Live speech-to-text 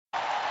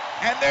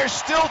and there's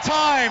still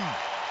time.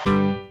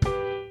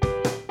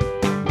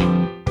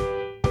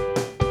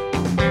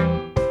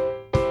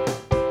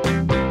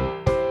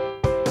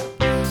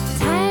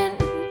 10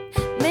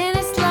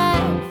 minutes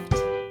left.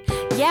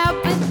 Yeah,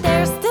 but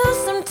there's still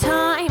some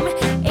time.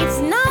 It's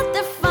not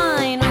the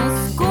final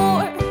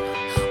score.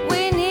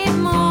 We need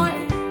more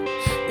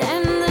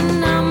than the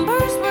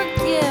numbers we're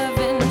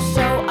given.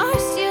 Show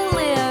us you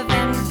live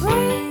and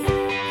breathe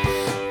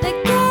the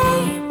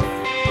game.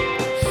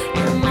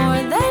 You're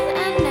more than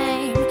a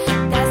name.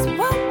 That's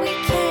what we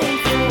came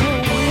for.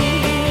 We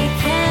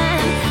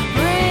can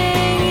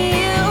bring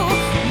you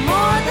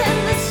more than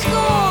the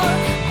score.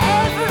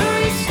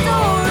 Every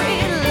story.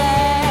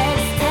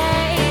 Let's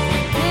take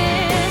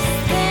this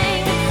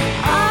thing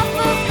off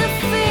of the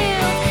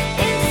field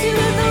into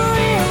the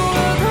real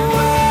world,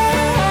 away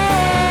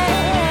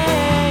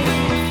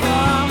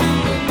from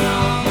the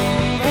numbers,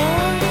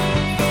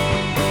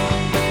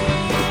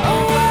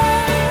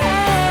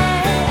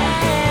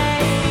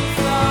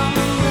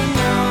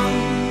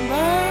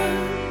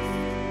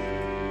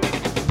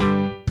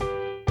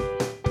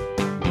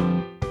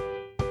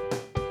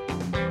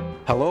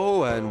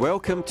 Hello and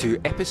welcome to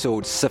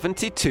episode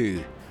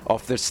 72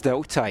 of There's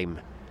Still Time,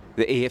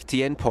 the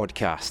AFTN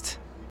podcast.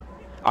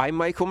 I'm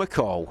Michael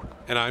McCall,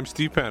 And I'm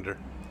Steve Pander.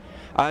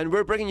 and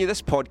we're bringing you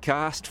this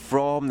podcast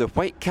from the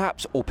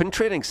Whitecaps Open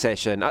Training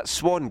Session at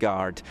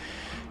Swangard.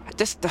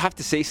 Just have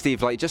to say,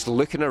 Steve, just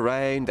looking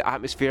around, the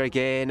atmosphere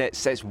again,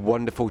 it's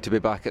wonderful to be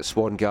back at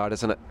Swangard,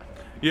 isn't it?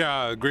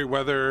 Yeah, great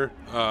weather.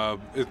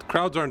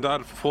 Crowds aren't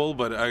that full,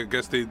 but I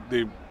guess they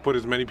put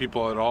as many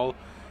people at all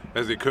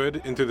as they could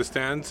into the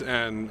stands,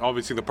 and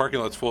obviously the parking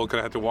lot's full because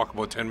I had to walk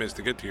about 10 minutes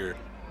to get to here.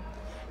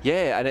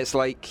 Yeah, and it's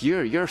like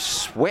you're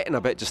sweating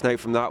a bit just now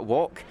from that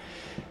walk.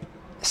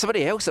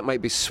 Somebody else that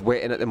might be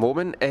sweating at the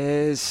moment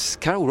is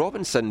Carl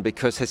Robinson,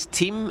 because his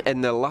team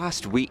in the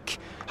last week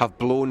have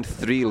blown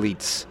 3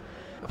 leads.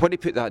 What do you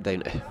put that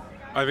down to?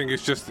 I think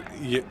it's just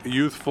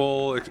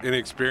youthful,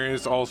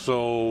 inexperienced.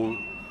 Also,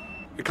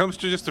 it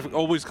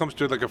always comes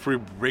to like a free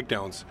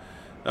breakdowns.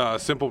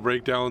 Simple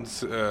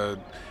breakdowns,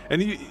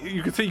 and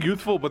you could say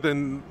youthful, but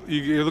then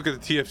you look at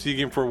the TFC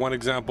game for one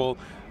example.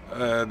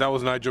 That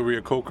was Nigel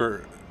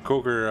Reo-Coker,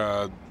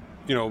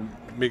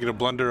 making a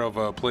blunder of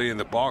a play in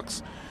the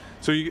box.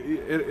 So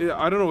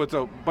I don't know. It's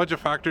a bunch of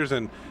factors,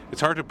 and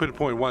it's hard to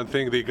pinpoint one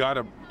thing. They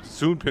gotta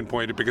soon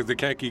pinpoint it because they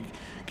can't keep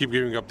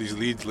giving up these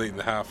leads late in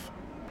the half.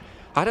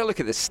 I had a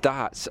look at the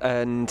stats,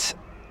 and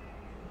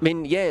I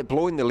mean, yeah,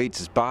 blowing the leads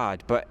is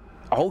bad, but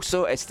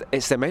also it's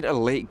the amount of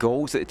late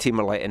goals that the team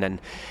are letting in.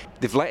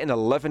 They've let in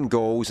 11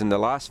 goals in the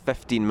last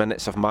 15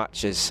 minutes of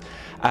matches,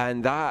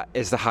 and that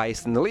is the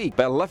highest in the league.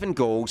 But 11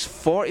 goals,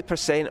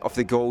 40% of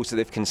the goals that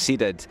they've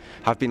conceded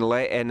have been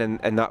let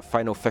in that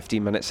final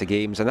 15 minutes of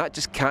games, and that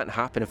just can't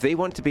happen. If they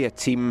want to be a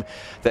team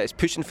that is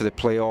pushing for the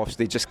playoffs,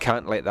 they just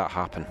can't let that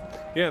happen.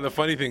 Yeah, the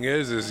funny thing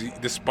is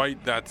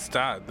despite that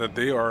stat, that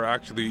they are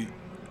actually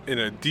in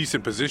a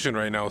decent position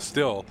right now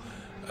still,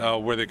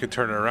 where they could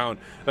turn it around.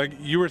 Like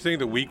you were saying,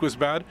 the week was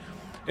bad.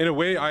 In a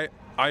way,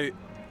 I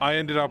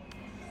ended up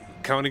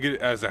counting it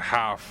as a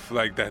half,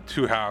 like that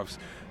 2 halves.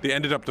 They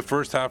ended up the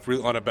first half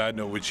on a bad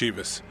note with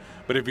Chivas.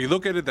 But if you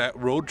look at it, that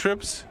road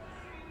trips,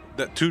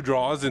 that 2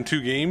 draws in 2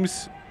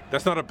 games,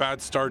 that's not a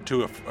bad start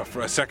to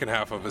a second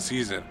half of a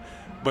season.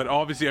 But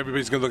obviously,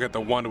 everybody's going to look at the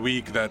 1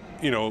 week that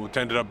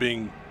ended up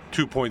being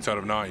 2 points out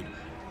of 9.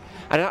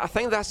 And I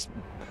think that's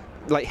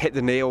hit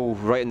the nail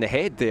right in the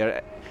head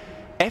there.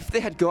 If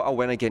they had got a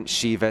win against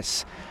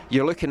Chivas,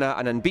 you're looking at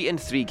an unbeaten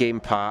 3-game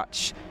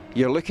patch.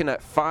 You're looking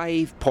at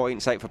 5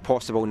 points out for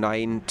possible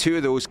 9, 2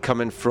 of those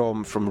coming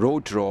from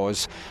road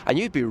draws, and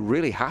you'd be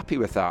really happy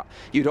with that.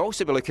 You'd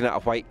also be looking at a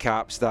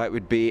Whitecaps that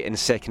would be in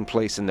second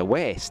place in the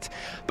West.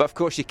 But of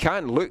course you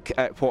can't look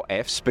at what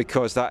ifs,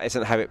 because that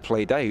isn't how it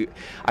played out.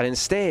 And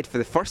instead, for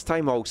the first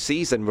time all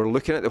season, we're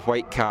looking at the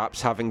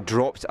Whitecaps having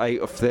dropped out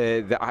of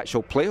the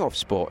actual playoff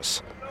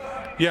spots.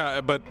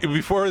 Yeah, but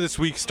before this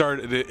week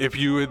started,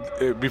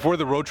 before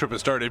the road trip had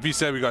started, if you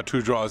said we got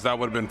 2 draws, that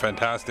would have been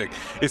fantastic.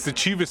 It's the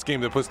Chivas game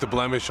that puts the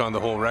blemish on the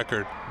whole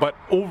record. But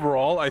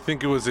overall, I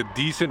think it was a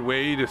decent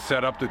way to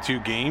set up the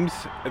 2 games.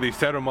 They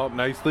set them up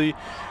nicely.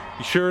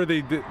 Sure,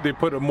 they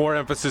put more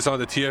emphasis on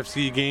the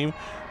TFC game,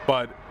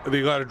 but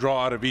they got a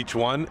draw out of each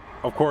one.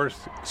 Of course,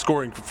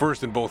 scoring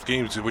first in both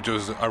games, which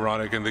was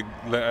ironic, and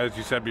as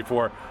you said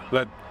before,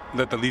 let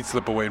the lead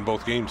slip away in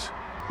both games.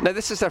 Now,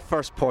 this is our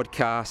first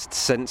podcast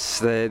since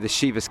the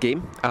Chivas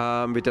game.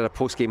 We did a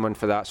post-game one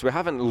for that, so we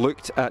haven't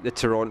looked at the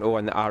Toronto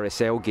and the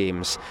RSL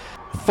games.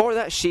 For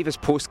that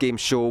Chivas post-game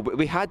show,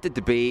 we had the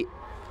debate.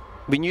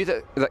 We knew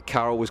that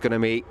Carroll was going to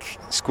make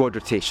squad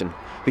rotation.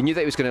 We knew that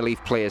he was going to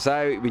leave players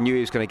out. We knew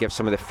he was going to give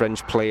some of the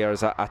fringe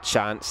players a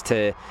chance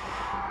to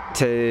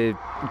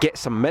get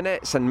some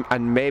minutes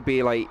and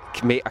maybe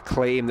make a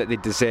claim that they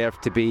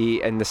deserve to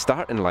be in the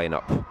starting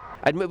lineup.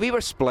 And we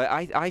were split.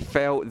 I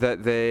felt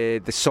that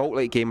the Salt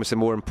Lake game was the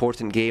more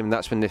important game, and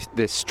that's when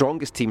the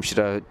strongest team should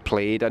have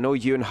played. I know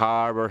you and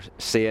Har were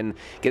saying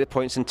get the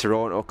points in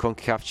Toronto,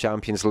 CONCACAF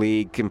Champions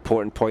League,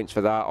 important points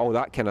for that, all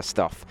that kind of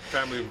stuff.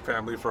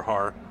 Family for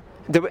Har.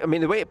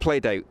 The way it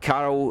played out,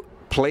 Carroll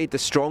played the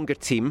stronger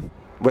team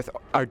with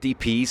our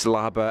DPs,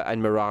 Laba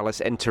and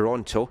Morales, in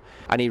Toronto,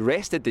 and he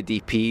rested the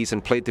DPs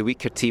and played the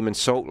weaker team in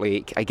Salt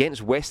Lake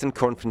against Western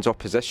Conference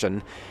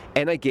opposition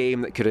in a game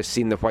that could have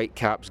seen the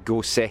Whitecaps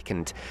go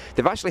second.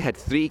 They've actually had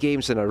 3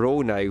 games in a row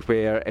now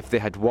where if they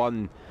had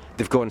won,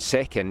 they've gone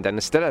second, and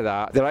instead of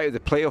that, they're out of the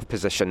playoff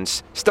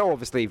positions. Still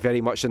obviously very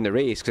much in the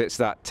race because it's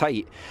that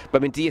tight. But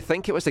I mean, do you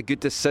think it was a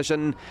good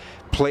decision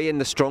playing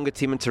the stronger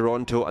team in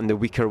Toronto and the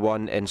weaker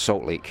one in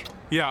Salt Lake?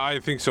 Yeah, I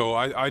think so.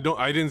 I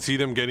didn't see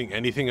them getting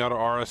anything out of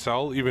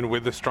RSL, even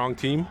with the strong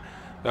team.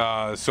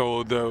 That's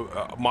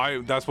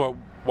why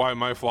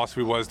my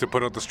philosophy was to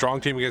put out the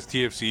strong team against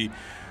TFC,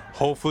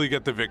 hopefully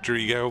get the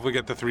victory, hopefully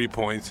get the 3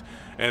 points,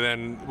 and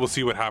then we'll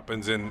see what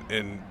happens in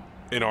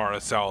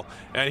RSL.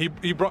 And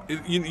he brought,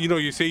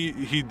 you say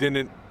he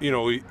didn't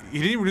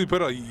really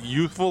put a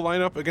youthful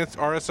lineup against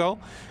RSL,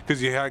 because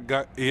he had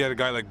a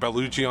guy like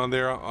Bellucci on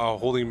there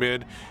holding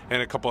mid,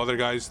 and a couple other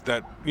guys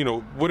that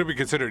wouldn't be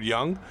considered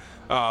young,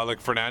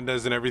 like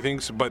Fernandez and everything.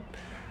 But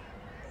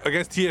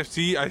against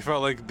TFC, I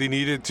felt like they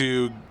needed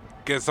to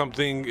get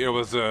something. It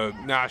was a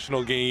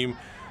national game.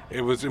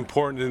 It was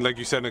important, and like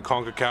you said, in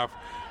CONCACAF,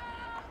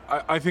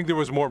 I think there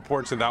was more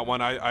importance in that one.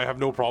 I have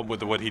no problem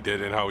with what he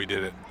did and how he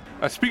did it.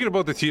 Speaking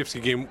about the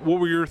TFC game,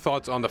 what were your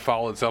thoughts on the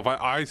foul itself?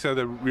 I said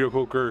that Rio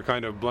Coker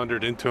kind of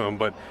blundered into him,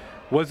 but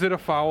was it a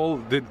foul?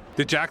 Did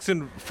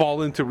Jackson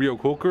fall into Rio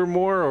Coker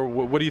more, or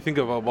what do you think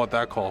about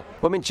that call?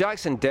 Well, I mean,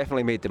 Jackson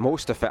definitely made the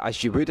most of it,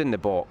 as you would in the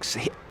box.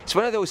 It's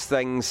one of those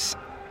things,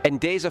 in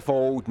days of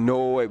old,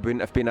 no, it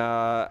wouldn't have been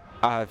a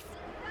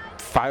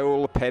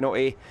foul,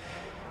 penalty.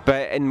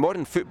 But in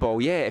modern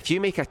football, yeah, if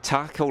you make a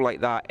tackle like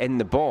that in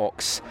the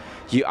box,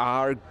 you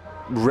are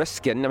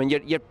risking, I mean,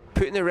 you're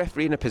putting the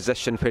referee in a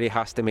position where he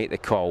has to make the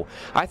call.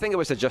 I think it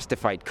was a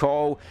justified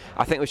call.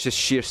 I think it was just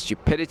sheer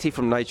stupidity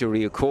from Nigel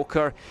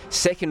Reo-Coker.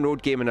 Second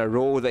road game in a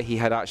row that he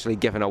had actually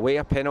given away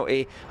a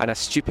penalty, and a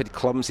stupid,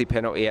 clumsy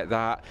penalty at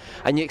that.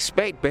 And you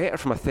expect better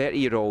from a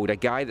 30-year-old, a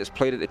guy that's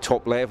played at the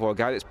top level, a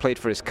guy that's played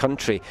for his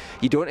country.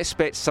 You don't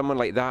expect someone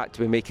like that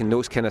to be making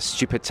those kind of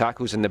stupid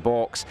tackles in the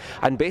box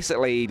and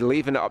basically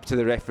leaving it up to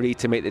the referee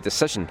to make the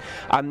decision.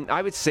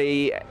 I would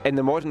say in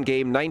the modern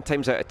game, 9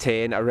 times out of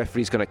 10, a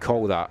referee's going to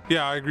call that.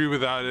 Yeah, I agree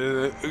with that.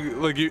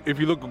 Like if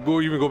you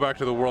go back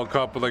to the World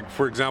Cup, like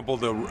for example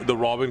the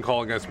Robin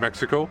call against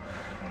Mexico,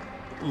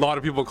 a lot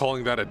of people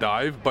calling that a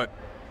dive, but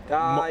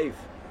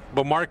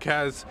but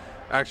Marquez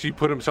actually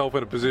put himself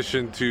in a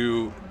position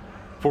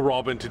for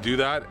Robin to do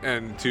that,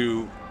 and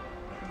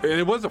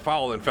it was a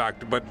foul in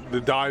fact, but the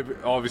dive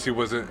obviously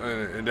wasn't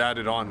and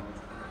added on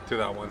to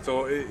that one.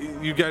 So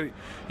you got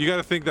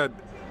to think that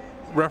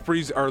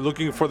referees are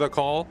looking for the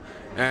call,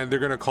 and they're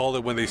going to call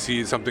it when they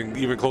see something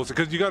even closer,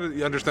 because you got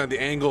to understand the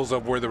angles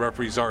of where the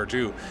referees are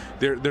too.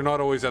 They're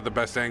not always at the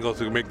best angle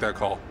to make that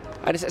call.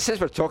 And since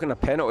we're talking of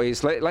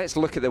penalties, let's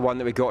look at the one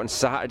that we got on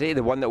Saturday,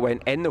 the one that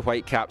went in the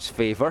Whitecaps'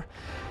 favour.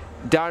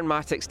 Darren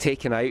Matic's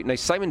taken out. Now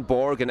Simon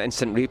Borg in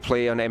instant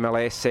replay on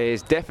MLS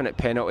says definite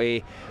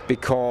penalty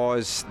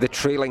because the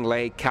trailing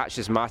leg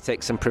catches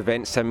Matic and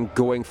prevents him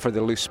going for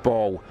the loose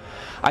ball.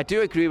 I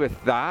do agree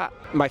with that.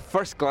 My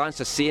first glance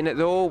of seeing it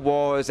though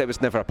was it was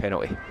never a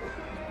penalty.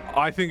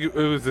 I think it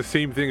was the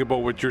same thing about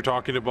what you're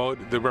talking about.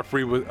 The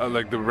referee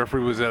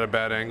was at a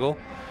bad angle,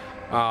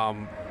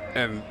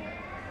 and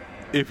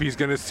if he's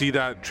going to see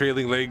that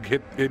trailing leg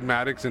hit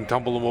Matic and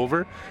tumble him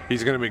over,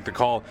 he's going to make the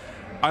call.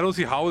 I don't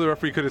see how the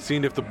referee could have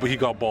seen if he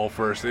got ball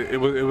first.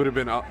 It would have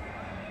been an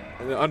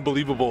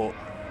unbelievable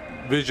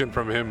vision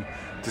from him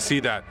to see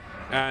that.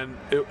 And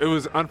it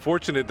was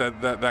unfortunate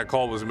that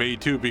call was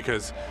made too,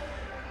 because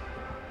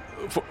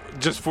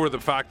just for the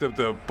fact of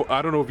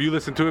I don't know if you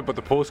listened to it, but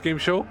the post-game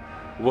show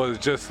was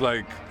just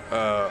like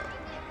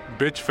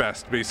bitch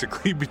fest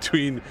basically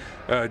between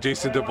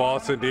Jason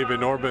DeVos and David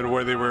Norman,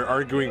 where they were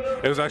arguing.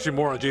 It was actually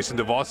more on Jason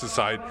DeVos'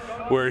 side,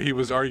 where he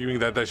was arguing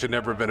that should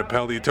never have been a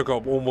penalty. It took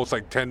up almost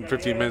like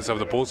 10-15 minutes of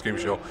the post-game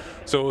show,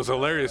 so it was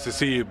hilarious to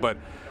see. But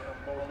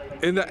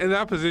in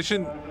that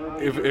position,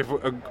 if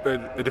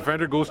a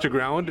defender goes to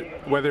ground,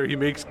 whether he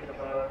makes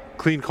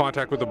clean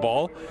contact with the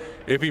ball,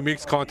 if he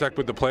makes contact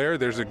with the player,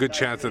 there's a good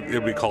chance that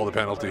it'll be called a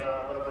penalty.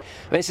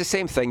 I mean, it's the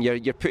same thing.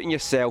 You're putting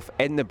yourself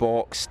in the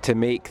box to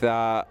make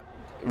that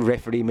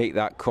referee make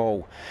that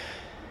call.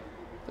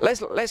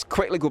 Let's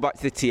quickly go back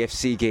to the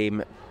TFC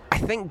game. I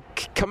think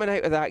coming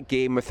out of that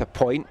game with a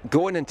point,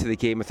 going into the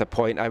game with a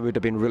point, I would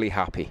have been really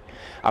happy.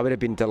 I would have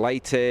been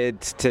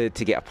delighted to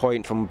get a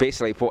point from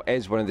basically what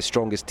is one of the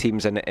strongest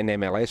teams in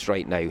MLS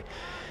right now.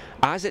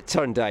 As it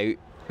turned out,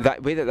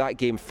 that way that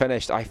game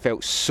finished, I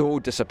felt so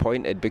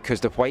disappointed, because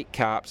the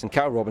Whitecaps, and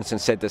Carl Robinson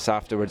said this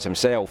afterwards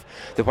himself,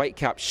 the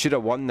Whitecaps should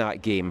have won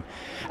that game.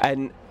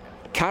 And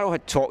Carroll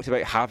had talked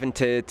about having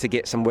to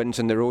get some wins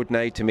on the road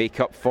now to make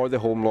up for the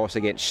home loss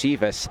against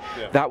Chivas.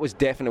 Yeah. That was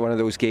definitely one of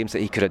those games that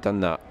he could have done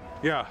that.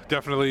 Yeah,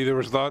 definitely. There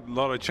was a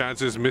lot of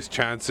chances, missed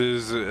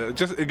chances.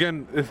 Just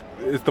again,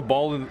 it's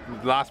the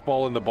last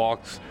ball in the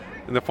box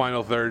in the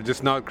final third,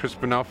 just not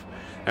crisp enough,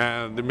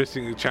 and they're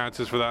missing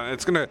chances for that.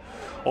 It's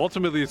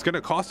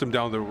gonna cost them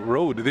down the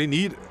road. They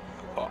need.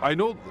 I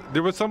know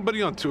there was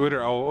somebody on Twitter,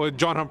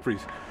 John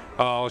Humphreys.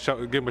 I'll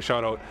give him a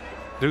shout out,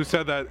 who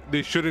said that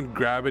they shouldn't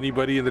grab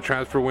anybody in the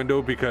transfer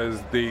window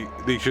because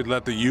they should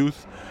let the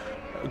youth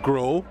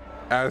grow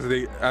as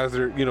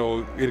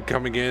they're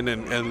coming in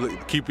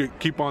and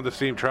keep on the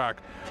same track.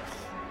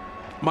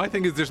 My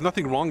thing is, there's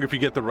nothing wrong if you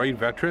get the right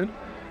veteran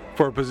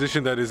for a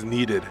position that is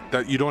needed,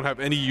 that you don't have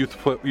any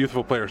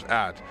youthful players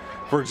at.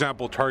 For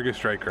example, target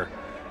striker.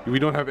 We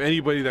don't have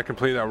anybody that can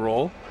play that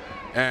role.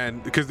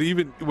 And because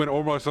even when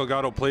Omar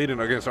Salgado played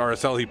against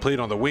RSL, he played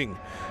on the wing,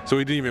 so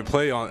he didn't even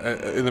play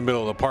in the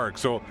middle of the park.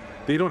 So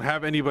they don't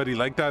have anybody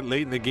like that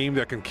late in the game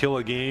that can kill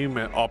a game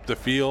up the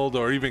field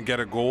or even get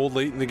a goal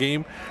late in the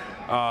game.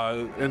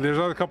 And there's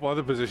a couple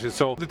other positions.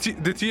 So the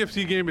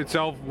TFC game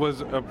itself was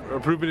a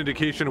proven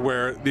indication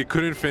where they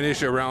couldn't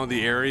finish around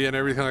the area and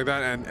everything like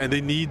that, and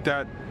they need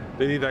that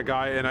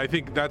guy, and I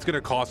think that's going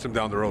to cost them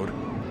down the road.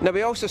 Now,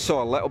 we also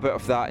saw a little bit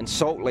of that in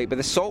Salt Lake, but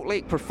the Salt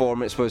Lake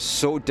performance was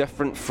so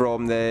different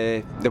from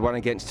the one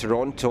against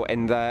Toronto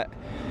in that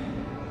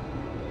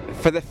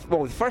the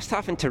first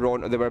half in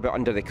Toronto they were a bit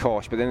under the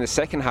cosh, but then the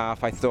second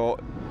half I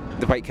thought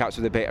the Whitecaps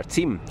were the better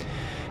team.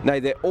 Now,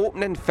 the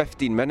opening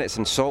 15 minutes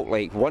in Salt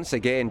Lake, once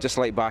again, just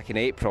like back in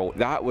April,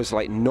 that was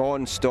like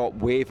non-stop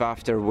wave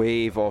after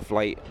wave of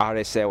like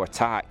RSL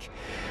attack.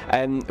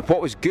 And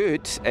what was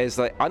good is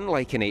that,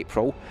 unlike in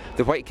April,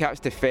 the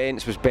Whitecaps'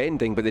 defence was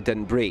bending, but they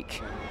didn't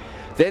break.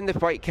 Then the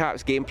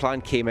Whitecaps' game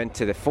plan came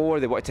into the fore.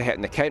 They wanted to hit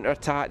in the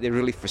counter-attack. They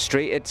really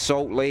frustrated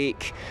Salt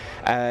Lake,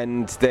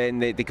 and then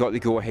they got the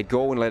go-ahead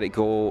goal and let it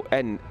go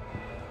in.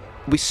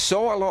 We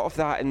saw a lot of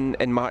that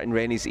in Martin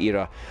Rennie's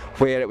era,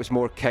 where it was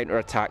more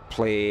counter-attack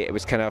play. It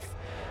was kind of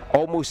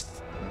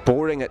almost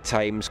boring at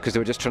times because they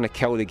were just trying to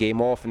kill the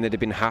game off, and they'd have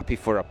been happy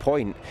for a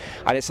point.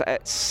 And it's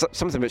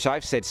something which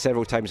I've said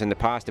several times in the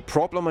past. The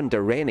problem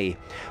under Rennie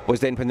was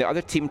then when the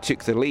other team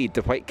took the lead,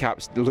 the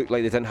Whitecaps looked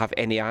like they didn't have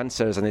any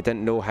answers and they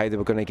didn't know how they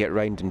were going to get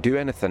round and do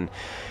anything.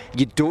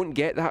 You don't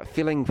get that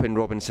feeling when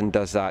Robinson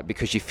does that,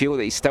 because you feel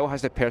that he still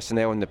has the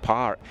personnel in the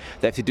park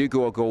that if they do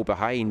go a goal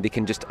behind, they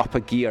can just up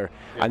a gear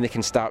and they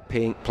can start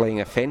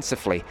playing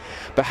offensively.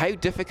 But how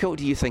difficult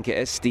do you think it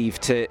is, Steve,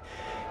 to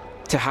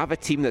have a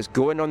team that's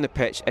going on the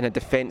pitch in a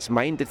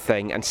defence-minded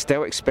thing and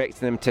still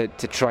expecting them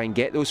to try and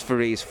get those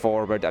forays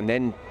forward, and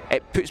then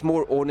it puts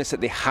more onus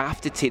that they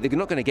have to take. They're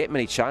not going to get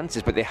many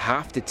chances, but they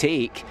have to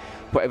take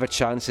whatever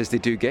chances they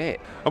do get.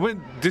 I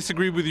wouldn't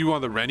disagree with you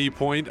on the Rennie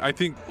point. I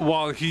think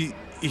while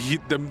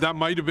that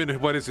might have been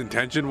what his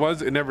intention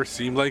was, it never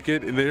seemed like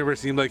it. It never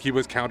seemed like he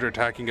was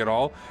counterattacking at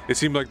all. It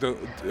seemed like the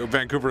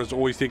Vancouver was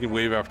always taking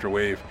wave after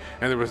wave,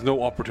 and there was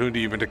no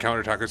opportunity even to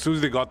counterattack. As soon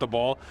as they got the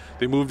ball,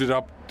 they moved it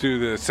up to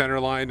the center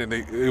line, and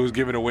it was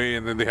given away,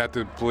 and then they had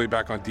to play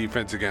back on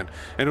defense again.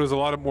 And it was a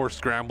lot more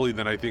scrambly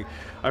than I think.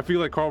 I feel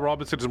like Carl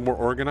Robinson is more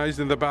organized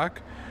in the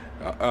back,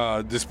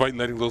 despite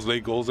letting those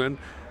late goals in.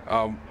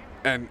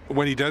 And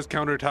when he does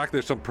counterattack,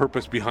 there's some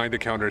purpose behind the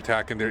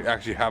counterattack, and they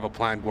actually have a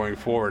plan going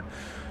forward.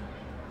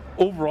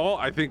 Overall,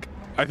 I think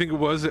it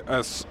was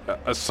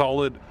a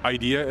solid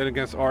idea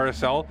against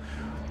RSL.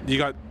 You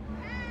got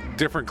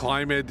different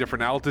climate,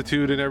 different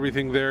altitude and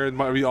everything there. It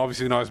might be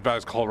obviously not as bad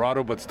as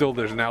Colorado, but still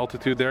there's an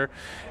altitude there.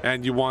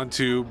 And you want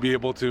to be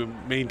able to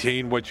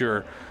maintain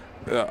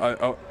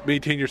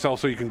maintain yourself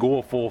so you can go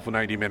a full for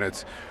 90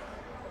 minutes.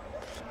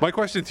 My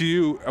question to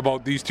you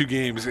about these two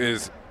games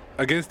is,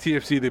 against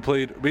TFC, they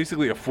played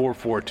basically a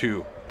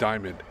 4-4-2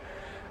 diamond.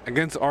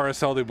 Against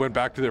RSL, they went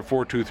back to their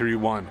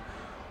 4-2-3-1.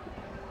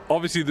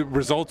 Obviously, the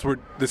results were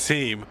the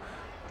same,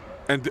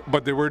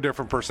 but there were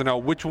different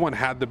personnel. Which one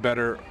had the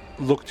better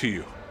look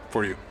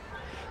for you?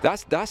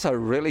 That's a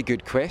really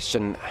good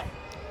question.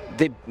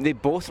 They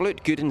both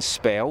looked good in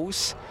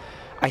spells.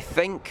 I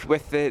think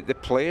with the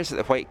players that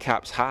the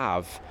Whitecaps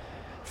have,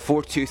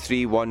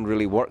 4-2-3-1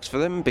 really works for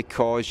them,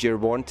 because you're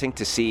wanting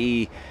to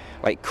see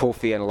like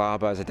Kofi and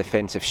Laba as a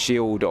defensive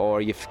shield,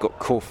 or you've got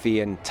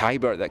Kofi and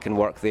Tybert that can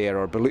work there,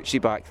 or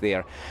Bellucci back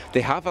there. They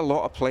have a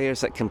lot of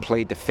players that can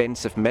play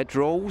defensive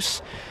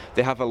mid-roles.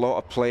 They have a lot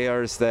of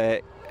players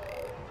that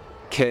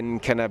can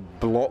kind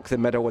of block the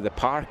middle of the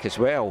park as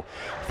well.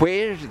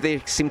 Where they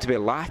seem to be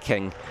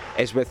lacking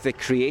is with the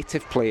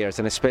creative players,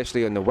 and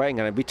especially on the wing.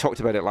 And we talked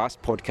about it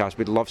last podcast.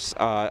 We'd love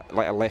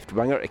like a left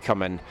winger to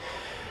come in.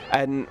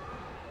 And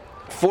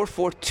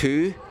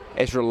 4-4-2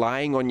 is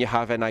relying on you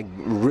having a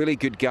really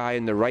good guy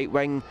in the right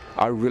wing,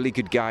 a really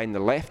good guy in the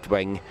left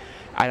wing,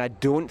 and I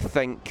don't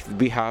think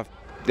we have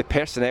the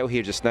personnel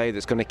here just now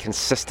that's going to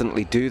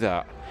consistently do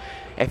that.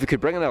 If we could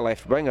bring in a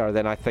left winger,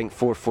 then I think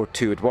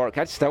 4-4-2 would work.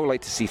 I'd still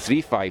like to see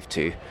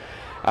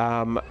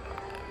 3-5-2.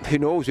 Who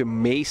knows, we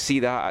may see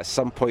that at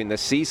some point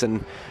this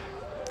season.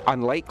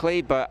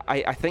 unlikely, but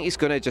I think he's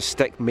going to just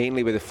stick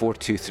mainly with the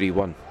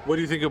 4-2-3-1. What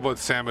do you think about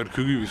Sam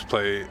Adkugu's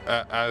play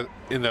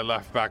in the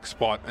left back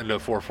spot in the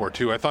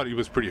 4-4-2? I thought he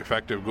was pretty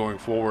effective going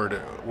forward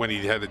when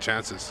he had the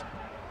chances.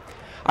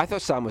 I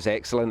thought Sam was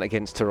excellent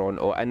against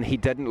Toronto, and he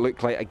didn't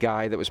look like a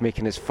guy that was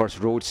making his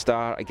first road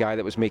start, a guy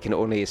that was making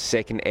only his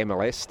second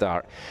MLS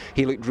start.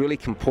 He looked really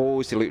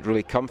composed, he looked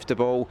really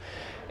comfortable.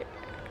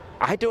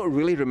 I don't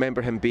really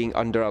remember him being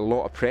under a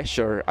lot of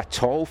pressure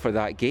at all for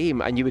that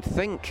game, and you would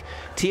think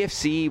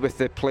TFC, with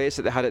the players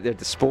that they had at their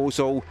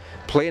disposal,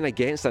 playing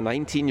against a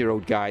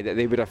 19-year-old guy, that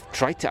they would have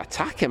tried to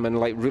attack him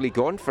and like really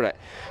gone for it.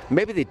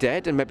 Maybe they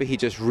did, and maybe he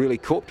just really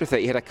coped with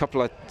it. He had a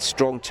couple of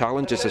strong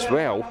challenges as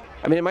well.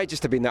 I mean, it might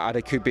just have been that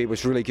Adekugbe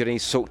was really good and he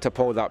soaked up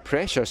all that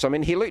pressure. So I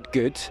mean, he looked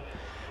good.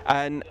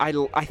 And I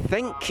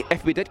think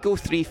if we did go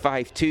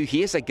 3-5-2,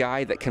 he is a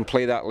guy that can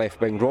play that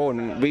left wing role.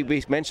 And we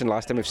mentioned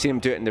last time, we've seen him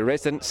do it in the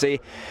residency.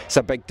 It's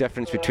a big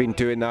difference between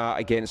doing that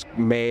against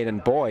men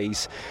and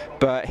boys.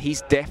 But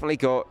he's definitely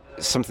got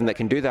something that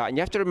can do that. And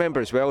you have to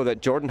remember as well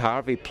that Jordan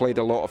Harvey played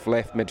a lot of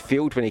left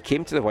midfield when he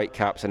came to the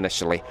Whitecaps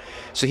initially.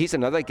 So he's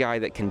another guy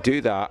that can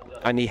do that,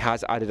 and he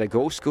has added a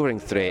goal scoring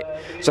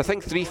threat. So I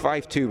think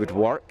 3-5-2 would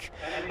work.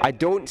 I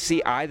don't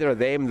see either of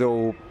them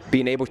though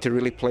being able to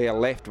really play a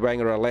left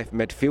wing or a left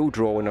midfield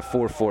role in a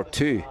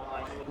 4-4-2.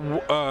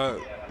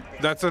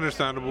 That's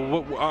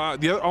understandable. I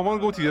want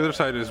to go to the other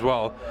side as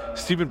well.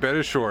 Stephen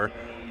Bereshour,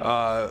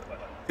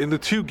 in the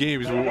two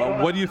games,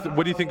 what do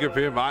you think of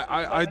him?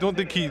 I don't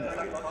think he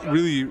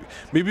really.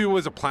 Maybe it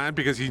was a plan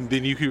because they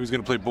knew he was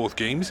going to play both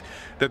games,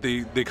 that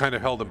they kind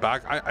of held him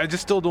back. I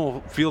just still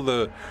don't feel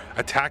the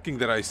attacking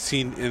that I've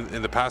seen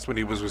in the past when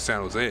he was with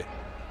San Jose.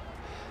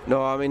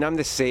 No, I mean, I'm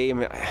the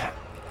same.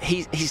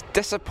 He's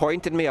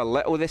disappointed me a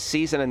little this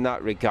season in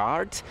that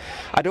regard.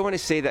 I don't want to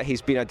say that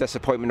he's been a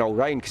disappointment all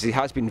round, because he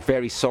has been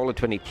very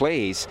solid when he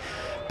plays,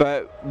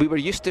 but we were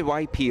used to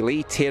YP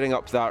Lee tearing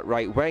up that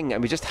right wing,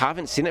 and we just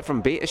haven't seen it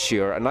from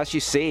Betashure. And as you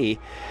say,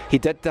 he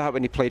did that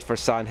when he played for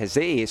San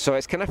Jose, so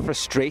it's kind of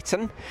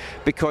frustrating,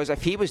 because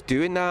if he was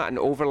doing that and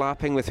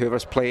overlapping with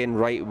whoever's playing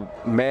right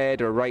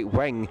mid or right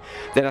wing,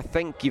 then I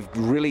think you've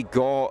really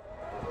got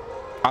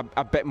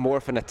a bit more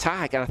of an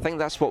attack, and I think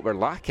that's what we're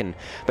lacking.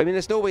 But I mean,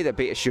 there's no way that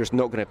Betashure's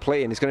not going to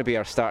play, and he's going to be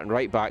our starting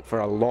right back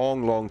for a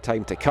long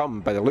time to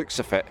come by the looks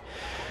of it.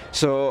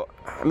 So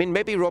I mean,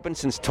 maybe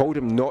Robinson's told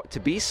him not to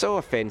be so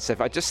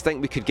offensive. I just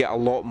think we could get a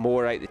lot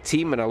more out of the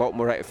team and a lot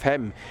more out of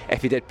him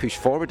if he did push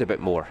forward a bit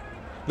more.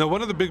 Now,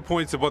 one of the big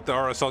points about the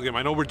RSL game,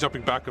 I know we're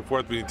jumping back and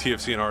forth between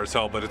TFC and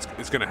RSL, but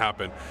it's going to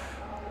happen.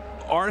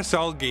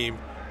 RSL game,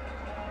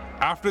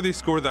 after they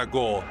scored that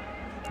goal,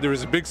 there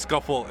was a big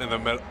scuffle in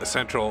the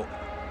central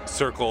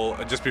circle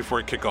just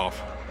before kickoff,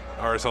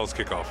 RSL's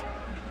kickoff.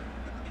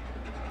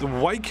 The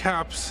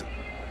Whitecaps,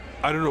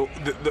 I don't know,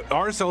 the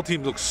RSL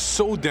team looked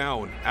so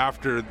down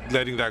after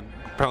letting that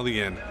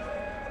penalty in,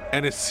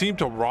 and it seemed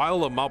to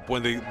rile them up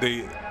when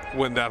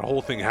when that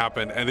whole thing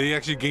happened, and they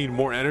actually gained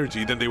more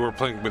energy than they were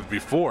playing with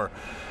before.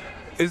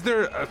 Is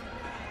there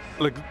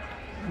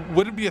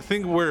would it be a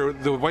thing where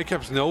the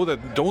Whitecaps know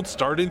that don't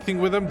start anything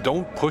with them,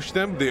 don't push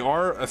them? They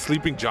are a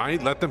sleeping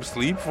giant. Let them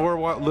sleep for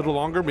a little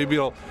longer. Maybe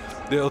it'll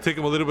take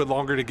them a little bit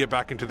longer to get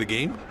back into the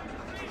game.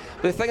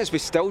 The thing is, we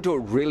still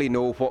don't really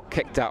know what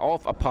kicked that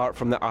off, apart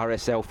from the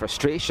RSL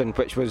frustration,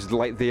 which was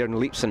like there in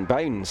leaps and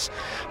bounds.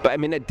 But I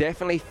mean, it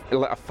definitely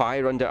lit a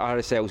fire under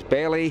RSL's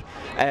belly,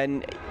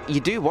 and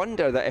you do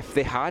wonder that if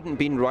they hadn't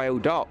been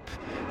riled up,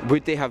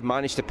 would they have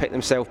managed to pick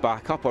themselves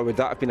back up, or would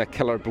that have been a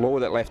killer blow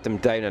that left them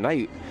down and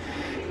out?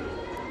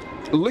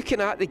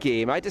 Looking at the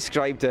game, I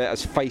described it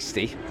as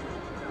feisty.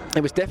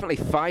 It was definitely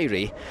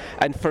fiery,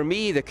 and for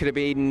me I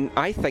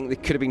think there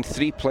could have been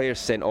 3 players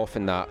sent off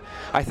in that.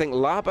 I think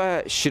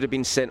Laba should have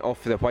been sent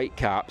off for the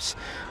Whitecaps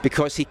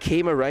because he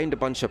came around a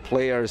bunch of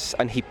players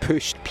and he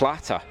pushed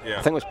Plata. Yeah.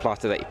 I think it was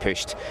Plata that he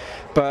pushed.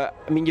 But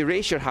I mean, you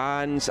raise your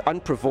hands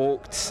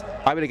unprovoked.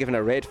 I would have given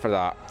a red for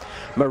that.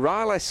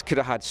 Morales could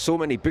have had so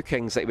many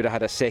bookings that he would have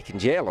had a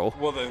second yellow.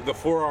 Well, the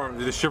forearm,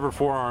 the shiver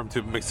forearm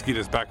to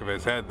Mosquito's back of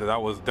his head,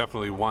 that was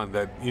definitely one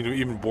that, you know,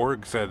 even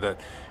Borg said that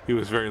he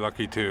was very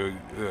lucky to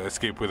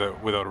escape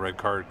without a red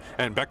card.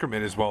 And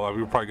Beckerman as well.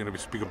 We were probably going to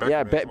speak of Beckerman.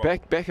 Yeah, as well.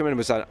 Beckerman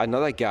was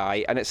another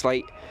guy, and it's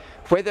like,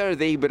 whether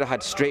they would have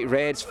had straight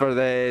reds for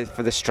the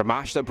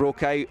Stramash that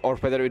broke out, or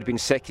whether it would have been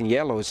second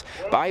yellows,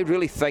 but I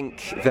really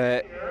think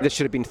that there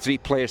should have been 3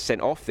 players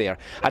sent off there.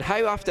 And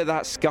how after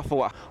that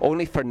scuffle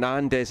only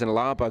Fernandez and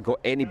Laba got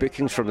any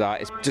bookings from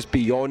that is just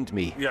beyond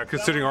me. Yeah,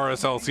 considering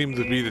RSL seemed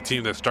to be the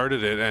team that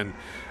started it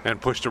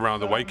and pushed around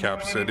the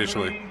Whitecaps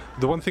initially.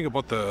 The one thing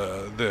about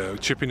the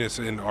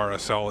chippiness in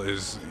RSL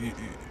is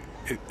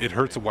it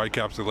hurts the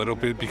Whitecaps a little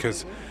bit,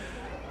 because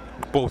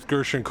both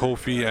Gershon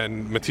Kofi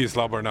and Matthias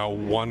Laba are now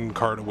 1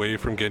 card away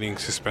from getting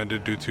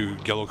suspended due to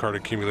yellow card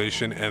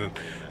accumulation, and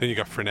then you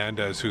got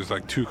Fernandez, who's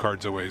like 2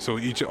 cards away. So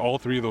all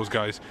 3 of those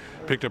guys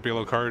picked up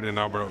yellow card, and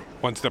now we're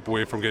 1 step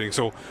away from getting.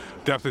 So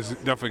depth is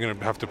definitely going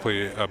to have to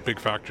play a big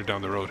factor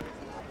down the road.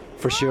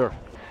 For sure.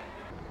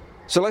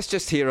 So let's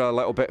just hear a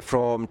little bit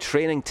from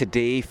training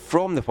today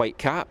from the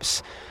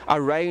Whitecaps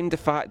around the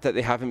fact that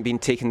they haven't been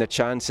taking their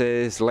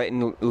chances,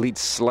 letting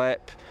leads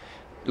slip,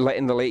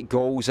 letting the late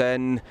goals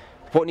in.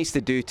 What needs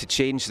to do to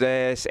change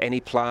this? Any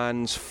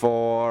plans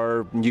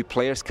for new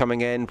players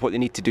coming in? What they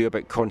need to do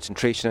about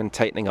concentration and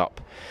tightening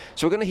up?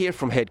 So we're going to hear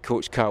from head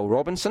coach Kyle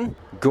Robinson,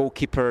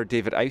 goalkeeper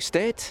David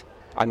Ousted,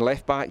 and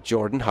left back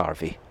Jordan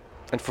Harvey.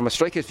 And from a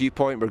striker's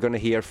viewpoint, we're going to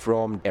hear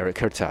from Eric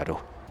Hurtado.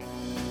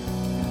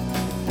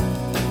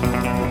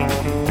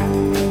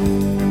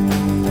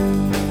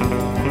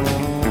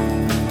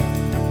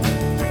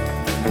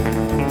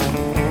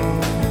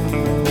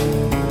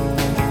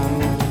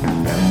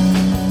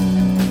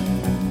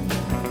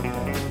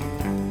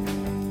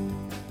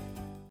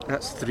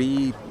 That's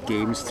 3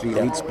 games, 3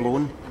 leads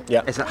blown.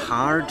 Yeah. Is it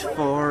hard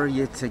for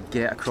you to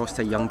get across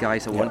to young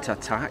guys that want to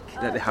attack,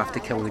 that they have to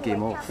kill the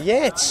game off?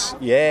 Yeah,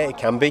 it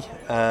can be.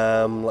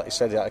 Like I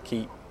said,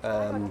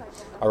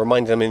 I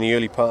remind them in the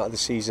early part of the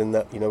season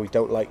that, we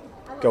don't like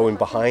going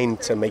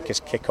behind to make us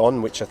kick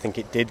on, which I think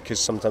it did, because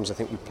sometimes I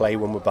think we play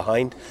when we're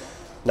behind.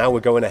 Now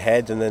we're going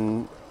ahead, and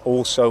then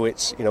also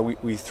it's,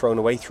 we've thrown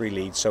away 3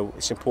 leads, so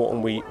it's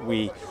important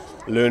we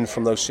learn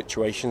from those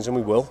situations, and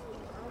we will.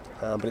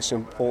 But it's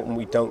important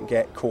we don't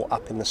get caught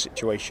up in the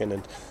situation,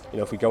 and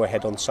if we go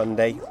ahead on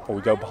Sunday or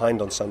we go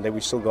behind on Sunday,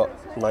 we've still got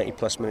 90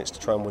 plus minutes to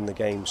try and win the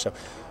game. So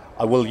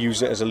I will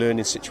use it as a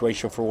learning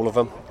situation for all of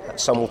them.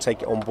 Some will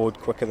take it on board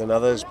quicker than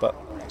others, but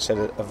I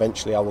said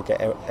eventually I will get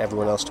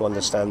everyone else to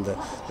understand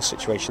the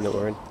situation that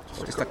we're in.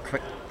 Just a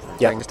quick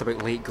thing just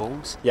about late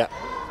goals. Yeah.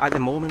 At the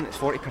moment, it's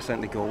 40%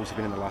 of the goals have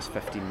been in the last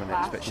 15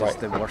 minutes, which is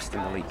the worst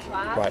in the league.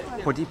 Right.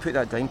 What do you put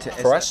that down to?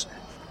 For us?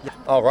 Yeah.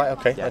 Oh, right,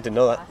 okay. Yeah. I didn't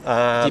know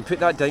that. Do you put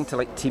that down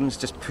to teams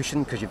just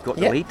pushing because you've got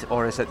the lead,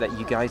 or is it that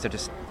you guys are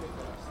just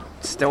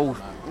still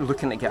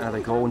looking to get another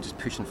goal and just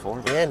pushing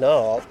forward? Yeah,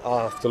 no,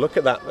 I'll have to look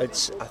at that.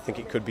 I think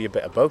it could be a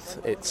bit of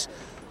both. It's,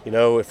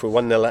 if we're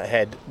 1-0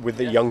 ahead with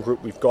the young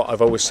group we've got,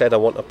 I've always said I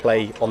want to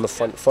play on the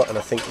front foot, and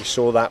I think we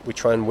saw that. We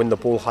try and win the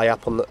ball high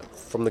up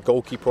from the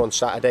goalkeeper on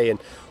Saturday, and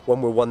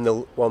when we're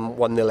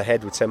 1-0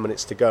 ahead with 10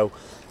 minutes to go,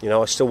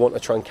 I still want to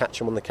try and catch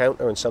them on the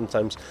counter, and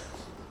sometimes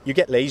you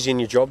get lazy in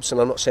your jobs,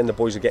 and I'm not saying the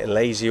boys are getting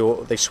lazy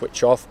or they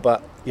switch off,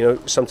 but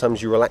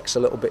sometimes you relax a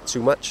little bit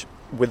too much.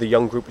 With a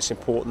young group, it's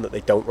important that they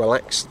don't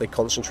relax, they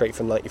concentrate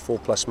for 94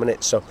 plus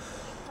minutes. So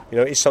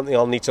it's something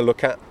I'll need to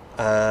look at.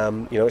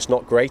 It's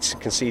not great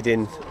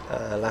conceding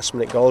last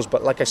minute goals,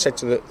 but like I said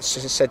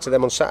to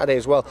them on Saturday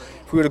as well,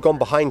 if we would have gone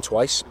behind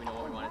twice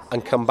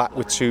and come back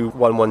with 2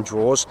 1-1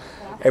 draws,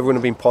 everyone would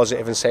have been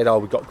positive and said,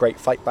 we've got great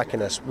fight back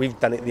in us. We've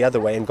done it the other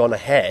way and gone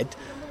ahead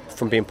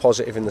from being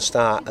positive in the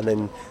start, and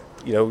then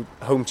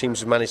home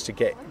teams have managed to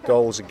get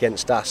goals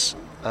against us,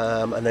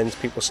 and then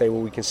people say,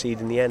 well, we concede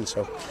in the end.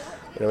 So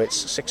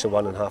it's 6 of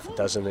one and half a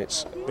dozen.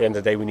 It's at the end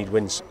of the day, we need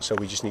wins, so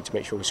we just need to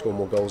make sure we score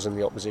more goals than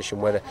the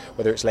opposition, whether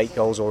it's late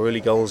goals or early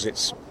goals.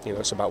 It's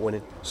it's about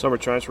winning. Summer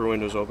transfer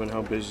window's open.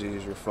 How busy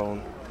is your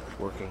phone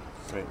working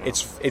right now?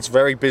 It's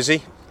very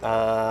busy,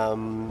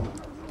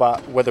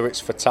 but whether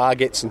it's for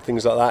targets and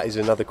things like that is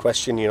another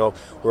question.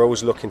 We're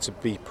always looking to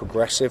be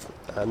progressive,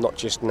 not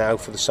just now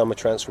for the summer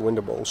transfer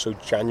window, but also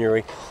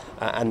January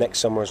and next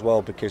summer as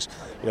well, because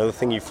the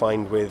thing you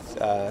find with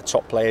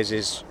top players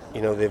is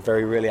they're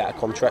very rarely out of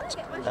contract,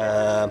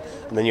 and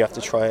then you have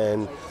to try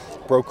and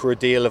broker a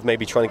deal of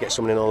maybe trying to get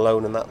someone in on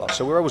loan and that lot.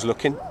 So we're always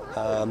looking.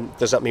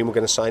 Does that mean we're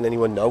going to sign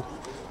anyone? No.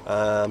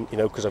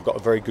 Because I've got a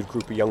very good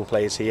group of young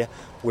players here.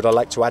 Would I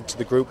like to add to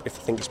the group if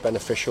I think it's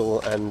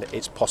beneficial and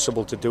it's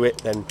possible to do it?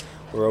 Then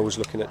we're always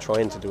looking at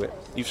trying to do it.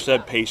 You've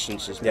said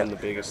patience has been the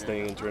biggest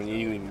thing in terms of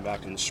even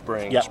back in the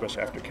spring,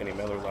 especially after Kenny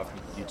Miller left.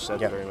 You'd said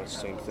very much the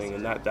same thing,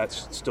 and that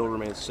still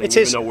remains the same. It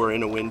is. Even though we're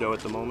in a window at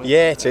the moment.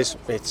 Yeah, it is.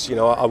 It's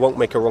I won't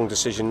make a wrong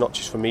decision, not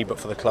just for me but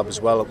for the club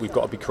as well. We've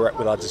got to be correct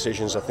with our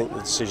decisions. I think the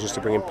decisions to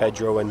bring in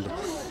Pedro and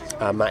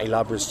Matty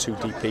Labra's 2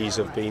 DPs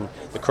have been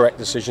the correct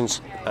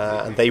decisions,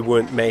 and they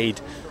weren't made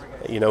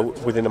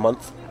within a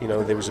month.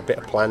 There was a bit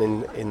of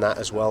planning in that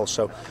as well.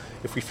 So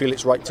if we feel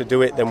it's right to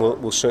do it, then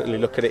we'll certainly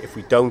look at it. If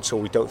we don't,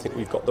 or we don't think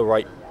we've got the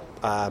right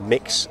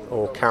mix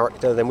or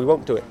character, then we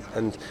won't do it.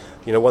 And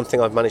one thing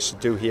I've managed to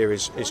do here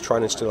is try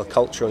and instill a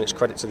culture, and it's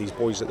credit to these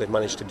boys that they've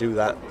managed to do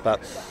that.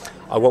 But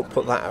I won't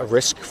put that at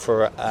risk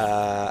for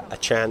a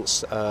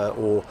chance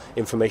or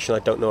information I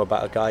don't know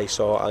about a guy.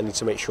 So I need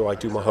to make sure I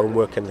do my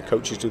homework, and the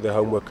coaches do their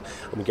homework,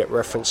 and we get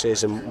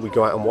references, and we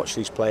go out and watch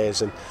these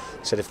players, and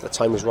said if the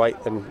time is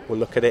right, then we'll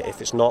look at it.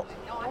 If it's not,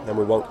 then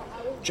we won't.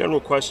 General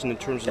question in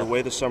terms of the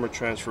way the summer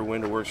transfer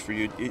window works for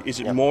you, is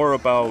it more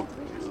about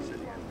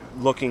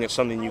looking at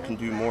something you can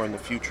do more in the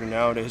future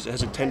now? Has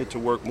it tended to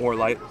work more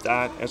like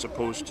that as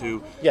opposed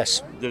to...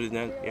 Yes.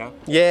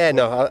 Yeah,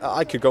 no,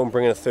 I could go and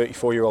bring in a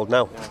 34-year-old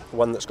now,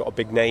 one that's got a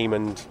big name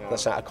and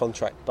that's out of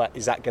contract, but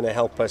is that going to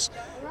help us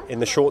in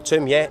the short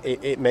term? Yeah,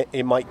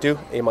 it might do.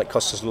 It might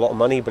cost us a lot of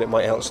money, but it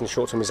might help us in the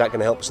short term. Is that going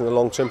to help us in the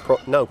long term?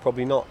 No,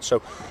 probably not.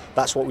 So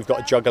that's what we've got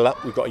to juggle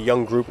up. We've got a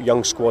young group, a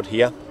young squad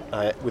here.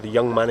 with a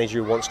young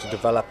manager who wants to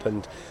develop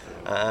and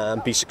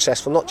be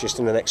successful, not just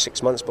in the next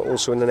 6 months, but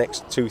also in the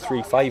next 2,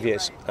 3, 5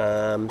 years.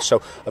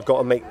 So I've got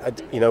to make a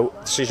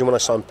decision. When I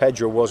signed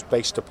Pedro was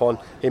based upon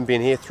him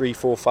being here 3,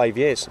 4, 5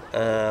 years,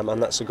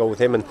 and that's the goal with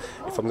him. And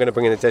if I'm going to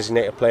bring in a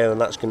designated player, then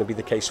that's going to be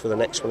the case for the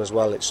next one as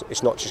well.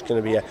 It's not just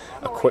going to be a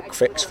quick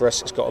fix for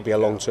us. It's got to be a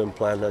long-term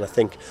plan, and I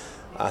think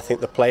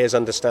the players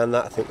understand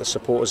that. I think the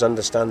supporters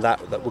understand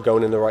that we're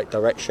going in the right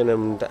direction,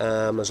 and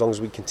as long as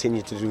we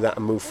continue to do that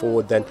and move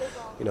forward, then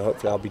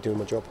hopefully I'll be doing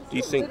my job. Do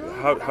you think,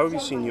 how have you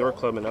seen your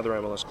club and other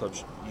MLS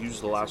clubs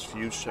use the last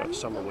few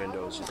summer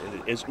windows?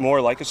 Is it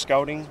more like a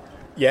scouting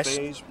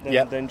phase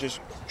than just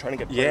trying to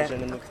get players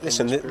in the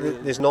Listen,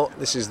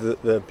 this is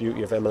the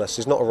beauty of MLS.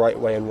 There's not a right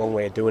way and wrong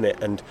way of doing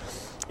it, and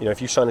if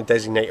you sign a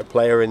designated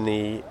player in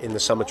the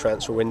summer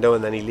transfer window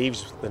and then he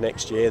leaves the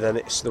next year, then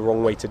it's the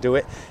wrong way to do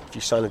it. If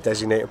you sign a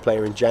designated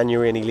player in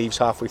January and he leaves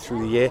halfway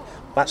through the year,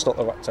 that's not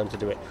the right time to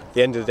do it. At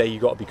the end of the day,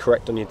 you've got to be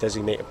correct on your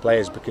designated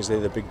players, because they're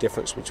the big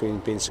difference between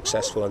being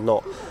successful and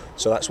not.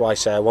 So that's why I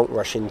say I won't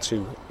rush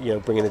into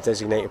bringing a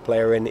designated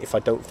player in if I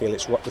don't feel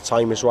the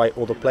time is right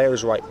or the player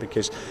is right,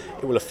 because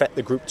it will affect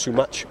the group too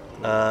much.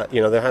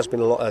 There has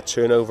been a lot of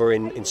turnover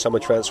in summer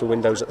transfer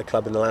windows at the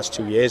club in the last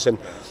 2 years, and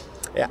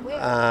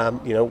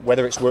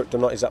whether it's worked or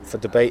not is up for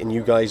debate, and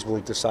you guys will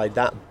decide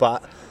that.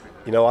 But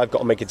I've got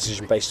to make a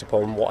decision based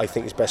upon what I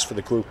think is best for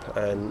the group,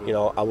 and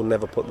I will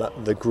never put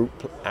the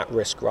group at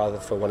risk rather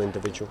for one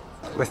individual.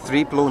 With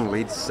 3 blown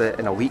leads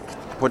in a week,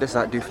 what does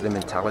that do for the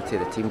mentality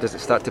of the team? Does it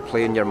start to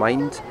play in your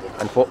mind?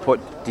 And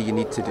what do you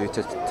need to do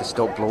to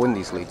stop blowing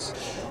these leads?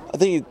 I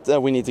think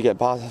that we need to get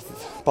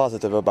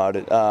positive about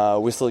it.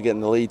 We're still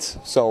getting the leads,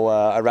 so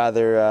I'd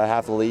rather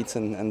have the leads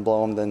and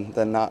blow them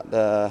than not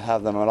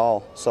have them at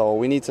all. So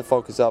we need to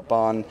focus up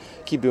on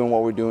keep doing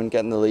what we're doing,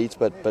 getting the leads,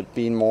 but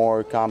being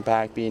more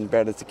compact, being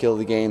better to kill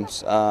the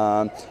games.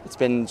 It's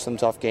been some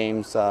tough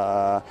games.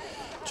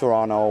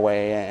 Toronto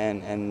away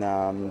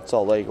and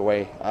Salt Lake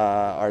away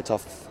are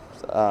tough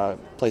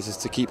places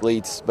to keep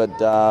leads, but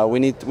we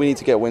need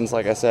to get wins,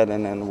 like I said,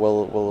 and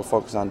we'll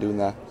focus on doing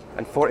that.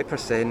 And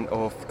 40%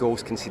 of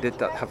goals conceded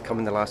that have come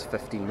in the last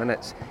 15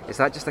 minutes, is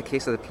that just a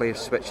case of the players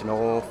switching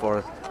off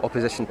or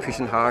opposition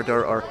pushing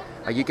harder, or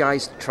are you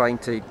guys trying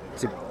to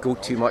go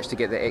too much to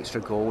get the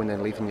extra goal and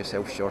then leaving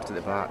yourself short at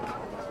the back?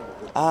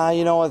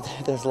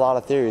 There's a lot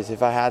of theories.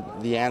 If I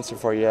had the answer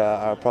for you,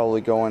 I'd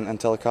probably go and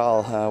tell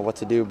Kyle what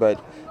to do.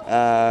 But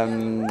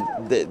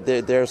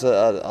there's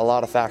a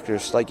lot of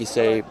factors. Like you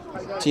say,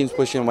 teams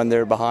pushing when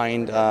they're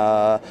behind,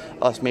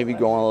 us maybe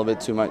going a little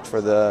bit too much for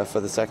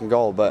the second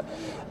goal. But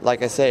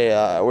like I say,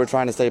 we're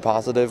trying to stay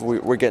positive.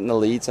 We're getting the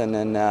leads, and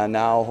then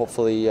now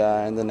hopefully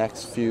in the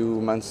next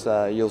few months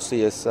you'll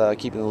see us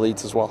keeping the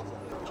leads as well.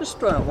 Just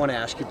want to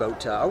ask you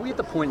about, are we at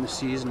the point in the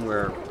season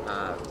where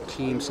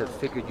teams have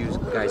figured you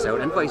guys out,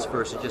 and vice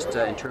versa, just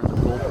in terms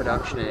of goal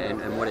production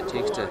and what it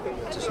takes to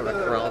sort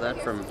of corral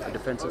that from a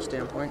defensive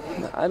standpoint?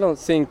 I don't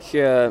think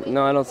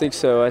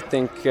so. I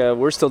think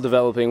we're still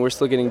developing. We're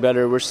still getting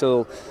better. We're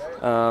still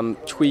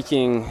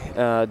tweaking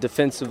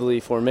defensively,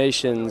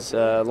 formations,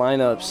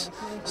 lineups.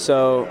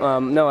 So,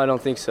 no, I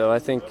don't think so. I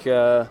think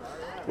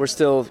we're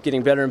still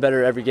getting better and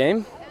better every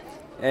game.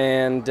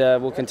 And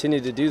we'll continue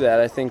to do that.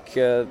 I think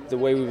the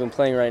way we've been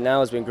playing right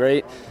now has been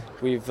great.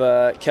 We've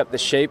kept the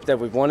shape that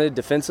we've wanted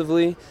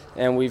defensively,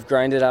 and we've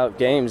grinded out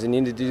games, and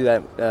need to do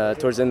that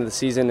towards the end of the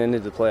season and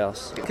into the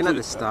playoffs. Looking at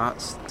the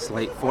stats, it's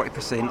like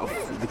 40%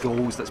 of the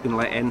goals that's been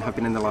let in have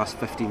been in the last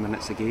 15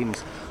 minutes of games.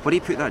 What do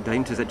you put that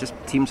down to? Is it just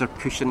teams are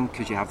pushing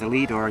because you have the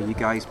lead, or are you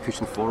guys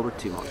pushing forward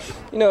too much?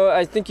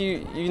 I think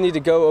you need to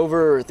go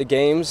over the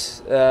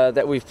games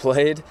that we've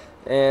played,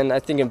 and I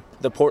think in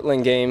the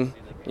Portland game,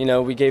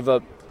 we gave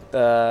up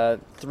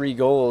 3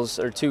 goals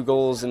or 2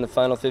 goals in the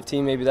final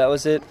 15, maybe that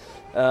was it.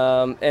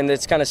 And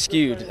it's kind of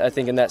skewed, I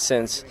think, in that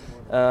sense.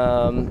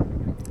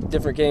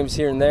 Different games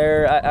here and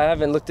there. I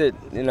haven't looked at,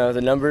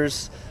 the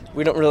numbers.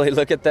 We don't really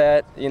look at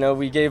that.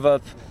 We gave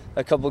up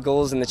a couple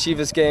goals in the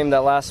Chivas game.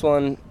 That last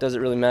one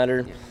doesn't really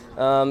matter.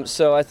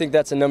 So I think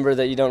that's a number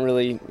that you don't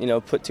really,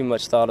 put too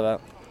much thought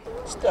about.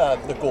 Just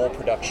the goal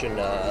production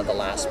the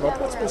last month,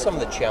 what's been some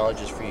of the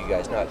challenges for you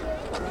guys not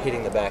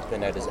hitting the back of the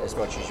net as